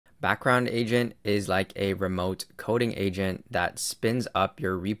Background agent is like a remote coding agent that spins up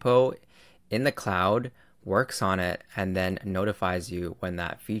your repo in the cloud, works on it, and then notifies you when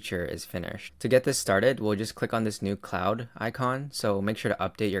that feature is finished. To get this started, we'll just click on this new cloud icon. So make sure to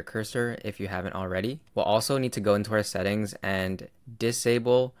update your cursor if you haven't already. We'll also need to go into our settings and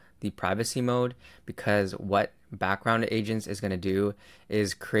disable the privacy mode, because what background agents is going to do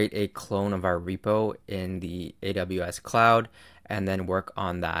is create a clone of our repo in the AWS cloud and then work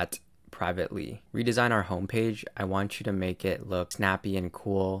on that privately. Redesign our homepage. I want you to make it look snappy and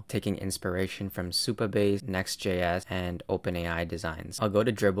cool, taking inspiration from Supabase, NextJS, and OpenAI designs. I'll go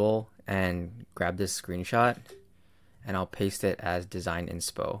to Dribble and grab this screenshot and I'll paste it as design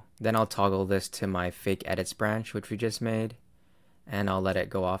inspo. Then I'll toggle this to my fake edits branch, which we just made, and I'll let it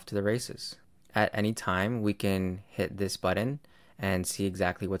go off to the races. At any time, we can hit this button and see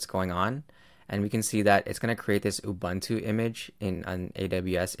exactly what's going on. And we can see that it's going to create this Ubuntu image in an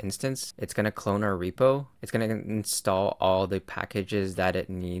AWS instance. It's going to clone our repo. It's going to install all the packages that it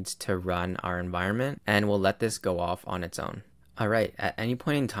needs to run our environment, and we'll let this go off on its own. All right, at any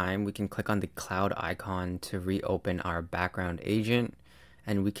point in time, we can click on the cloud icon to reopen our background agent,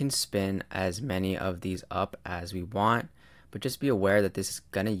 and we can spin as many of these up as we want. But just be aware that this is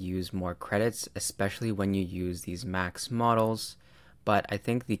going to use more credits, especially when you use these max models. But I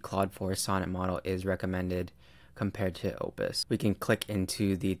think the Claude 4 Sonnet model is recommended compared to Opus. We can click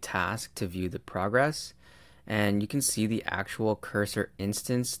into the task to view the progress, and you can see the actual cursor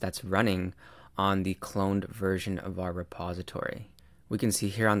instance that's running on the cloned version of our repository. We can see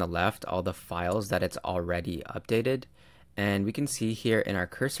here on the left all the files that it's already updated, and we can see here in our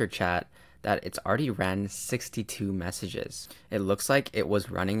cursor chat that it's already ran 62 messages. It looks like it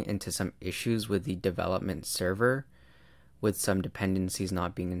was running into some issues with the development server, with some dependencies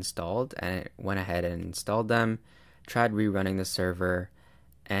not being installed, and it went ahead and installed them, tried rerunning the server,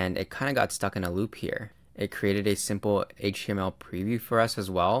 and it kind of got stuck in a loop here. It created a simple HTML preview for us as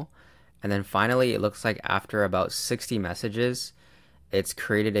well, and then finally it looks like after about 60 messages, it's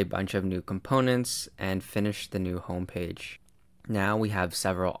created a bunch of new components and finished the new homepage. Now we have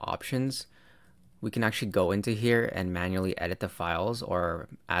several options. We can actually go into here and manually edit the files or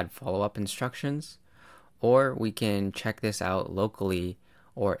add follow-up instructions, or we can check this out locally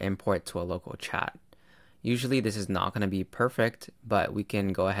or import to a local chat. Usually this is not going to be perfect, but we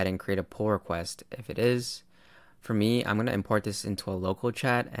can go ahead and create a pull request if it is. For me, I'm going to import this into a local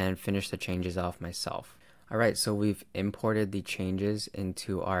chat and finish the changes off myself. Alright, so we've imported the changes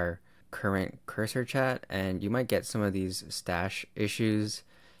into our current cursor chat, and you might get some of these stash issues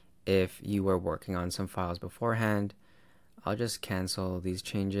if you were working on some files beforehand. I'll just cancel these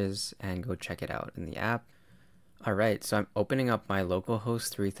changes and go check it out in the app. Alright, so I'm opening up my localhost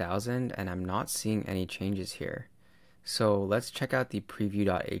 3000 and I'm not seeing any changes here. So let's check out the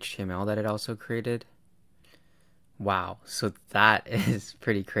preview.html that it also created. Wow, so that is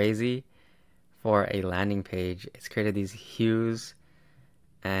pretty crazy for a landing page. It's created these hues,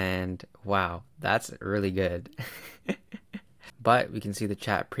 and wow, that's really good. But we can see the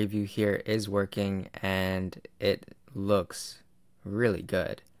chat preview here is working and it looks really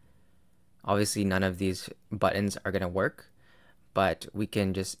good. Obviously none of these buttons are going to work, but we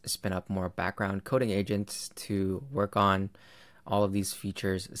can just spin up more background coding agents to work on all of these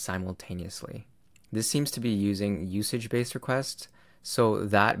features simultaneously. This seems to be using usage-based requests, so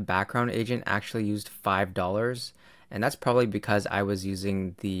that background agent actually used $5, and that's probably because I was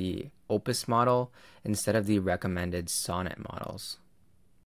using the Opus model instead of the recommended Sonnet models.